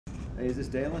Hey, is this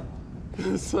Daelin?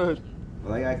 Yes, sir.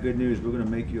 Well, I got good news. We're going to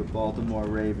make you a Baltimore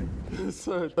Raven. Yes,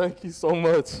 sir. Thank you so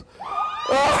much.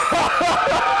 Yes, sir.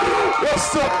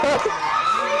 Yes, sir.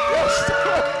 Yes,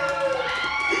 sir.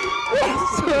 Yes,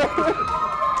 sir.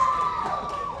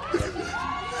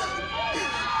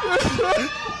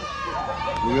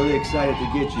 We're really excited to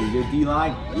get you. Your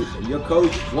D-line, your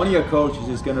coach, one of your coaches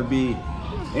is going to be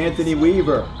Anthony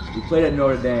Weaver. We played at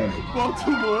Notre Dame.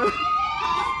 Baltimore.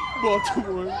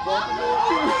 Baltimore.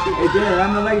 Hey, Dan,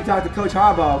 I'm going to let you talk to Coach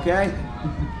Harbaugh, okay?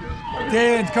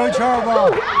 Dan, Coach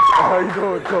Harbaugh. How you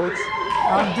doing, Coach?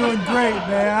 I'm doing great,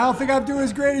 man. I don't think I'm doing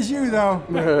as great as you, though.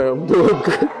 Man, I'm doing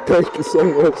great. Thank you so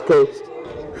much, Coach.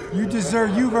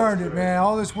 You've earned it, man.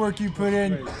 All this work you put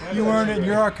in, you earned it, and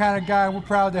you're our kind of guy. We're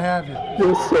proud to have you.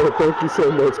 Yes, sir. Thank you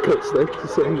so much, Coach. Thank you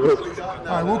so much. All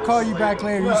right, we'll call you back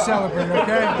later. You celebrate,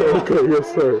 okay? Okay,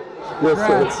 yes, sir. Yes,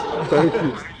 Congrats. sir. Thank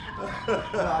you. I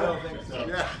don't think so.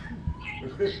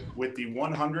 With the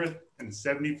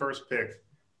 171st pick,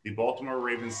 the Baltimore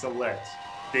Ravens select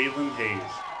Daelin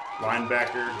Hayes,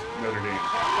 linebacker, Notre Dame.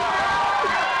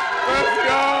 Let's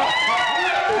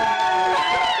go!